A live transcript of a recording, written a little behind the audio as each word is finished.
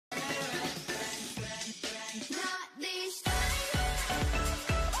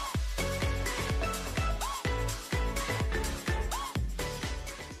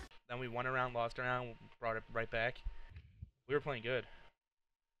won a round, lost a round, brought it right back. We were playing good.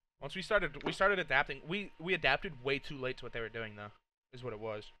 Once we started adapting. We adapted way too late to what they were doing, though. Is what it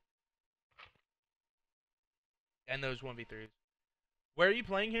was. And those 1v3s. Where are you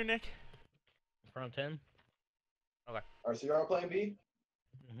playing here, Nick? Front 10. Okay. Alright, so you're all playing B?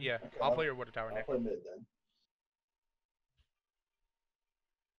 Yeah, Okay, I'll play your water tower, I'll Nick. play mid then.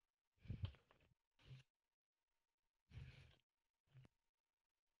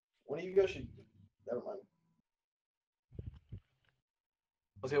 One of you guys should. Never mind.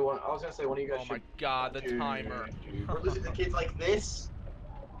 I was gonna say one of you guys Oh should. my god, the timer. We're losing to kids like this.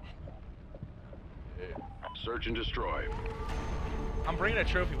 Search and destroy. I'm bringing a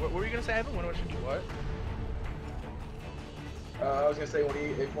trophy. What were you gonna say, Evan? When should do what? I was gonna say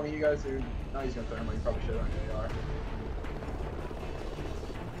if one of you guys are. No, he's gonna thermal. You probably should on your AR.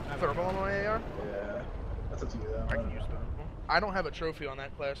 Thermal on my AR? Yeah, that's up to you though. I can use thermal. I don't have a trophy on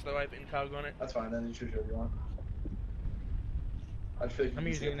that class though. I have incog on it. That's fine. Then you should if you want. I feel like I'm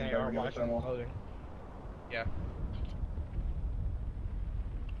using an AR watching loading. Yeah.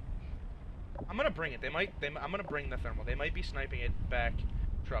 I'm gonna bring it. I'm gonna bring the thermal. They might be sniping it back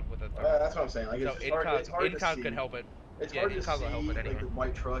truck with a thermal. That's what I'm saying. Like, so it's hard to incog see. could help it. It's yeah, hard to see will help it anyway. like the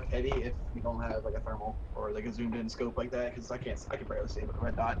white truck heady if you don't have like a thermal or like a zoomed in scope like that because I can barely see it with a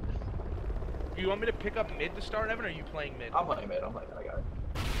red dot. Do you want me to pick up mid to start, Evan, or are you playing mid? I'm playing mid. I got it.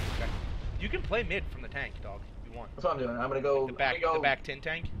 Okay. You can play mid from the tank, dog, if you want. That's what I'm doing. I'm gonna go the back tin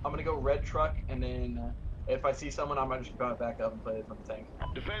tank. I'm gonna go red truck and then if I see someone, I'm gonna just go back up and play it from the tank.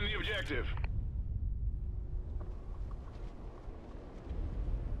 Defend the objective.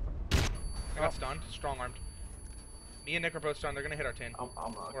 I got stunned. Strong armed. Me and Nick are both stunned. They're gonna hit our tin. I'm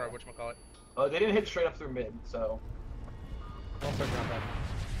not. Or whatchamacallit. They didn't hit straight up through mid, so. Don't push around that.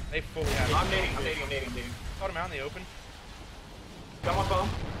 They fully have it. I'm nading. Caught him out in the open. Got my phone.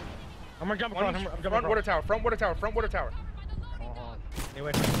 I'm gonna jump across. Front water tower. Front water tower. Front water tower.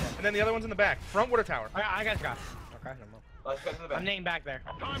 Anyway, and then the other one's in the back. Front water tower. I got Scott. Okay, Let's get to the back. I'm named back there.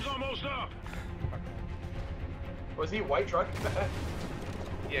 Time's almost up. Was he white truck?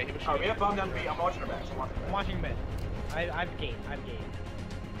 Yeah, he was. Alright, we have bomb down B. I'm watching her back. I'm watching mid. I've gained.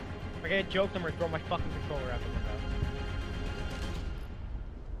 If I get joked, I'm gonna throw my fucking controller out the window.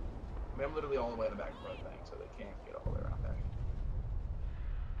 I mean, I'm literally all the way in the back of the thing, so they can't get all the way around back.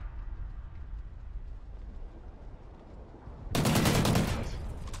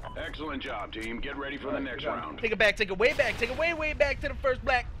 Excellent job, team. Get ready for the next round. Take it back. Take it way back. Take it way back to the first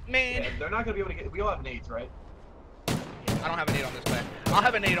black man. Yeah, they're not gonna be able to get. We all have nades, right? I don't have a nade on this class. I'll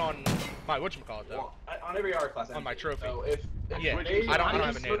have a nade on my whatchamacallit though. Well, on every R class. On my trophy. So if yeah, nades, I don't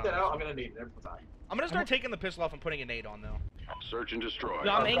have a nade on. That out, I'm gonna nade it every time. I'm gonna start taking the pistol off and putting a nade on though. Search and destroy.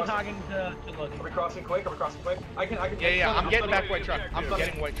 No, I'm incoging to look. Are we crossing quick? I can. Yeah. I'm getting back white truck. I'm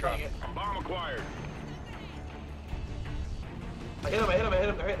getting white truck. Bomb acquired. I hit him.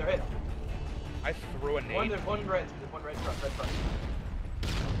 They're hit. I threw a nade. There's one red truck.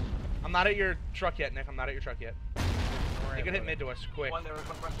 I'm not at your truck yet, Nick. I'm not at your truck yet. You can hit mid to us, quick. One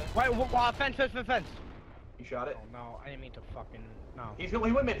front. Wait, fence. You shot it? Oh no, I didn't mean to fucking, no. He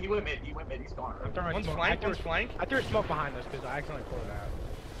went mid, he's gone. One's flank. I threw smoke behind us because I accidentally pulled it out.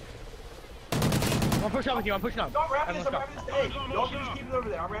 I'm pushing up with you, I'm pushing up. Don't wrap this, I'm wrapping this egg. Don't just keep it over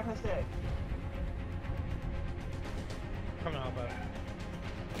there, I'm wrapping this egg. Coming out, but...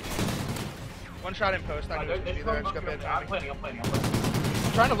 One shot in post, I knew it was be there. I just got bad I'm timing. planning.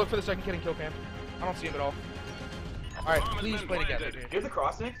 I'm trying to look for the second kid and kill cam. I don't see him at all. Alright, please play together, dude. Here's the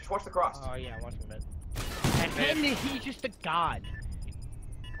cross, Nick. Just watch the cross. Oh yeah, watch the mid. And then he's just a god.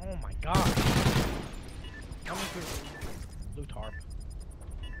 Oh my god. Coming through. Blue tarp.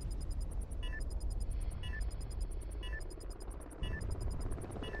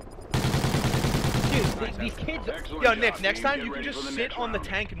 Dude, these kids. Excellent Yo, job, Nick, next team. time Get you can ready just for the sit next on the round.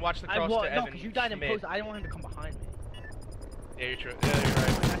 tank and watch the cross No, to Evan. because you died in post. I didn't want him to come behind me. Yeah, you're true. Yeah, you're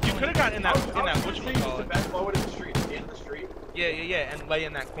right. You could have gotten in that whatchamacallit. Back forward in the street, in the street. Yeah, and lay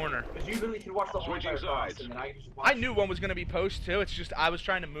in that corner. Because you literally can watch the whole entire cross, and then I just watch. I knew one was gonna be post too. It's just I was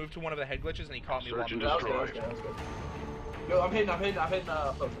trying to move to one of the head glitches and he caught me while Search and moving. destroy. That was good. Yo, I'm hitting post.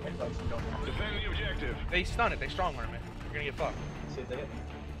 Defend the objective. They stun it. They strong arm it. You're gonna get fucked. See if they hit me.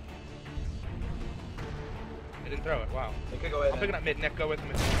 They didn't throw it. Wow. They could go ahead. I'm picking up mid. Nick, go with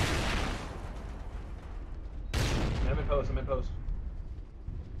him. I'm in post.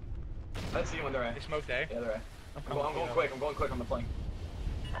 Let's see when they're at. They smoked A. Yeah, they're at. I'm going quick on the flank.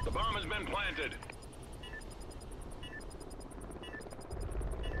 The bomb has been planted.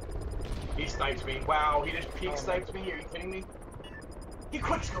 He snipes me. Wow, he just peek snipes me. Are you kidding me? He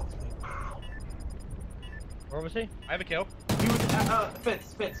quick scopes me. Wow. Where was he? I have a kill. He was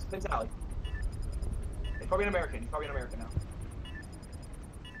Fence alley. He's probably an American. Now.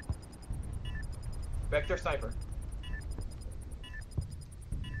 Vector sniper.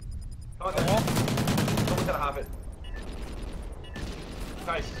 Come on, there. Someone's gotta have it.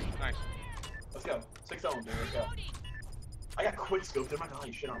 Nice. Let's go. 6 0, dude. Let's go. I got quick scope. They're not gonna let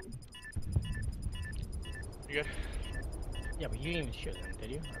you shit on me. You good? Yeah, but you didn't even shoot him,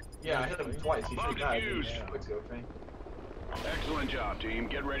 did you? Yeah, I hit him twice. He should have died. Defused. Quick scope thing. Excellent job, team.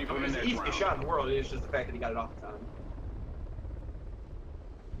 Get ready for the It's the next easiest round. shot in the world. It's just the fact that he got it off the time.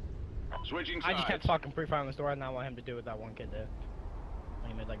 Switching I just sides. kept fucking pre-firing the store and I want him to do what that one kid did.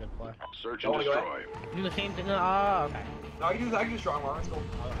 When he made that good play. Search Don't and wanna destroy. Do the same thing. Oh, okay. No, I can do strong arm. Let's go.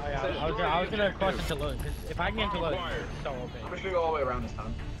 I was gonna request it to load, because if I can get to load, it's so I'm open. just gonna go all the way around this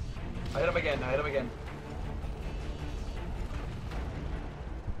time. I hit him again.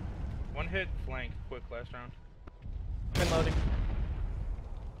 One hit flank, quick last round. I'm in loading.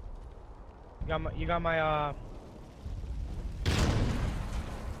 You got my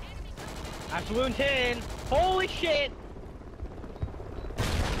Absolute 10! Holy shit!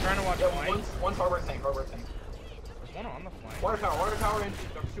 Trying to watch Yeah, flank. one's harbor tank. There's one on the flank. Water tower, and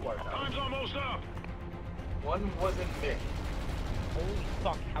there's 2 water towers. Time's almost up. One was in mid. Holy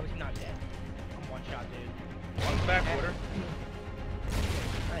fuck, how is he not dead? I'm one shot, dude. One's back water.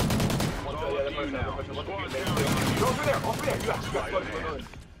 One's all up to you now. Look at Squad's you, down. man. Go over there. You got Right look. hand.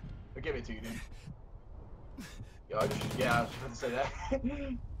 They'll give it to you, dude. Yo, I was just about to say that.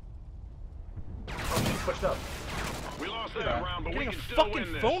 Oh, she's pushed up. We lost Yeah. that round, but we Getting a can still fucking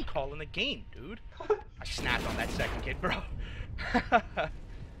win this. phone call in the game, dude. I snapped on that second kid, bro.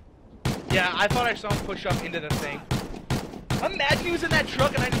 Yeah, I thought I saw him push up into the thing. Imagine he was in that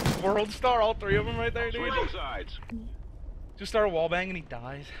truck and I just world star all 3 of them right there, dude. Switching sides. Just start a wallbang and he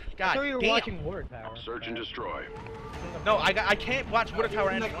dies. God I thought you were damn. watching Word Power. Search and destroy. No, I can't watch Water Tower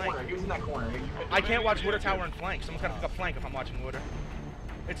and flank. He was in that corner. I can't watch Water Tower and flank. Someone's gotta pick up flank if I'm watching Water.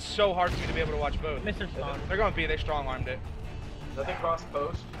 It's so hard for me to be able to watch both. Mr. Spawn. They're going B, they strong armed it. Nothing cross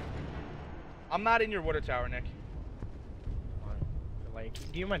post. I'm not in your Water Tower, Nick. Like,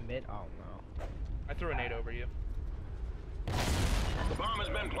 do you my mid? Oh no. I threw a nade over you. The bomb has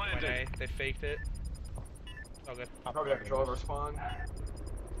been Went planted. A, they faked it. All good. I probably got control of our spawn.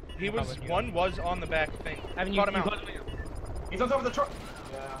 He was, one was on the back thing. Haven't Caught him you out. He's on top of the truck.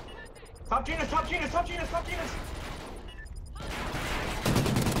 Yeah. Top genus. Top genus.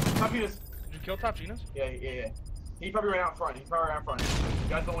 Did you kill Top Genus? Yeah. He probably ran out front. You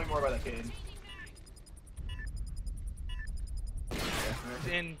guys don't know more about that kid.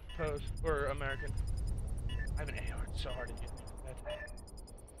 He's in post, or American. I have an AR, it's so hard to get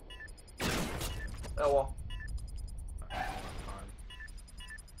that. Oh well.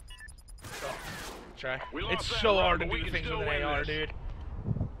 Try. We lost It's that so round, hard to but we do can things still with an win AR, this. dude.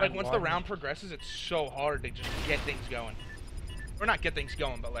 Like, once the round progresses, it's so hard to just get things going. Or not get things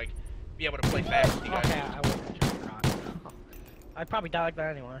going, but like, be able to play fast with you guys. Okay, I wouldn't just forgot. I'd probably die like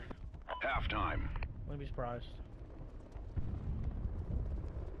that anyway. Halftime. Wouldn't be surprised.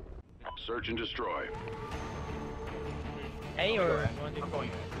 Search and destroy. Hey, I'm or going. you want to I'm do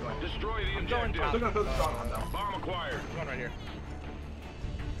going. Destroy the I'm going objective. I'm still gonna throw the strong one though. Bomb acquired. I'm going right here.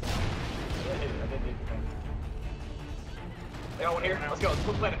 I did the thing. They got one here. Let's go. Let's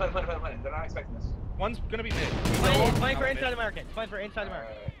plan it. They're not expecting this. One's gonna be mid. Playing for inside American. Playing for inside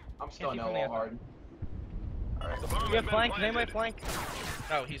American. Alright. I'm still Can't no see from the all outside. hard. Alright. The bomb You has have been flank? Does anybody planted. flank?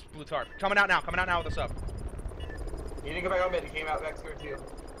 No, he's blue tarp. Coming out now with us up. He didn't go back on mid. He came out back square too.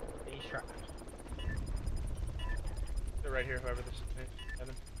 He's trapped. They're right here, whoever this is.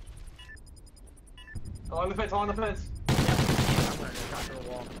 Evan. Along the fence. I'm gonna drop to the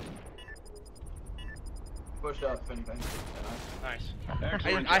wall. Pushed up, if anything. Nice.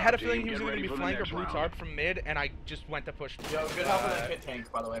 Excellent I had a job, feeling team. he was Get going to ready be for the flank or next blue round. tarp from mid, and I just went to push. Yo, good help with that pit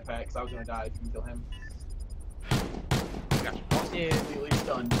tank, by the way, Pat, because I was gonna die if you can kill him. Gotcha. Dude. Completely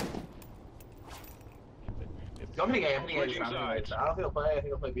stunned. I'm hitting A. Switching sides. I don't think he'll play. I think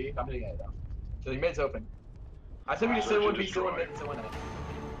he'll play B. I'm hitting A though. So the mid's open. I said we just sit one B, sit one mid, and sit one A.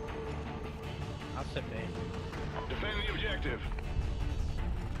 I'll sit B. Defend the objective.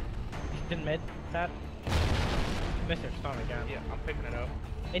 He's in mid. That. Mr. Stone again. Yeah, I'm picking it up.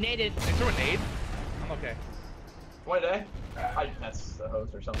 It naded. They threw a nade. I'm okay. One A? That's the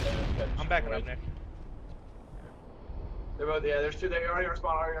host or something. I'm backing up, Nick. They're both, yeah, there's two there. Already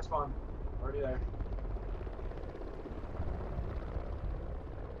gonna spawn. Already there.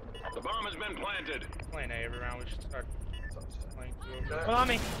 The bomb has been planted. Playing A every round. We should start playing two. Okay. Come on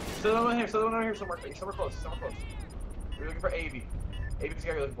me. Still one here, somewhere close. We're looking for AV. AV's the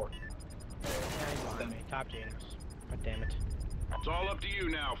guy you're looking for. Top genius. God damn it. It's all up to you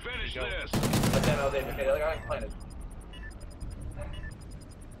now. Finish Go. this. That's it, okay, the other guy planted.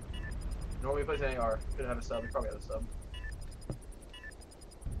 Normally he plays an AR. Could have a sub, he probably had a sub.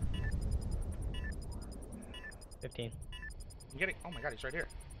 15. I'm getting. Oh my god, he's right here.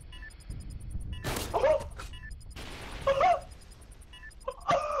 Oh!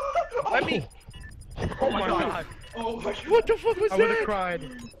 Let me. Oh my god! Oh my god! What the fuck was I would have that? cried.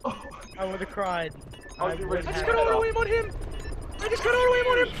 Oh I would have cried. I was I getting would ready I to just have- got auto aim on him. I just got auto aim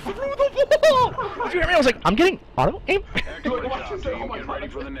on him through the wall. Did you hear me? I was like, I'm getting auto aim. Excellent watch job, this. team. Oh my Get God. ready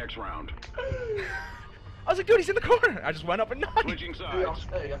for the next round. I was like, dude, he's in the corner. I just went up and knocked. Switching Dude, sides.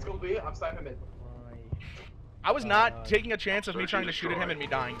 hey, let's go B. I'm sniping mid. I was not taking a chance of me trying to shoot at him and me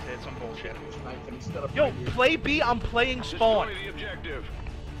dying to some bullshit. Snipe him, he stood up Yo, right here. play B. I'm playing spawn. Destroy the objective.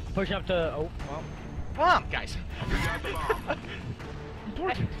 Push up to. Oh, well. Come on, guys. You got the bomb.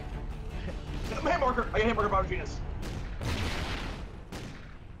 Important. Hit marker! I got hit marker by Venus.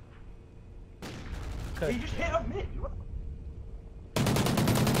 Okay. He just hit up mid. What the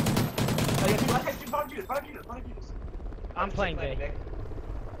fuck? Oh, yeah, dude, last guy's bottom Venus, bottom Venus, bottom Venus. I'm playing B. Nick.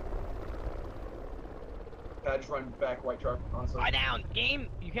 I just run back white truck, honestly. Lie down. Game.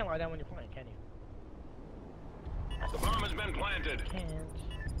 You can't lie down when you're playing, can you? The bomb has been planted. Can't.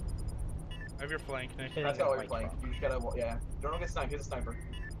 I have your flank, Nick. Sitting That's in how a you're white playing. truck. You just gotta, yeah. Don't get sniped, get a sniper.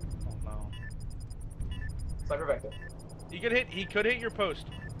 Oh no. Sniper vector. He could hit. He could hit your post.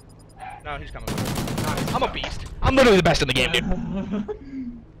 No, he's coming. Nice. I'm a beast. I'm literally the best in the game, dude.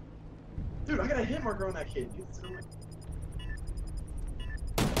 Dude, I got a hit marker on that kid. Dude,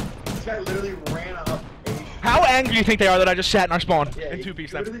 this guy literally ran up a. How angry do you think they are that I just sat in our spawn Yeah, and he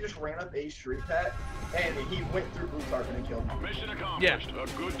two-piece them? literally just ran up a street pat, and he went through blue target and killed him. Mission accomplished. A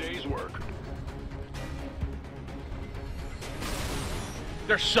good day's work.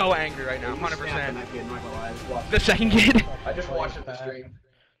 They're so angry right now, He snapped on 100%. that kid, I'm not gonna lie. I just watched The it. second kid. I just watched it the stream.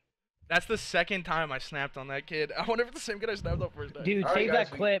 That's the second time I snapped on that kid. I wonder if it's the same kid I snapped on first day. Dude, Alright, save guys,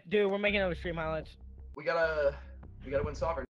 that clip. Dude, we're making another stream highlights. We gotta win sovereign.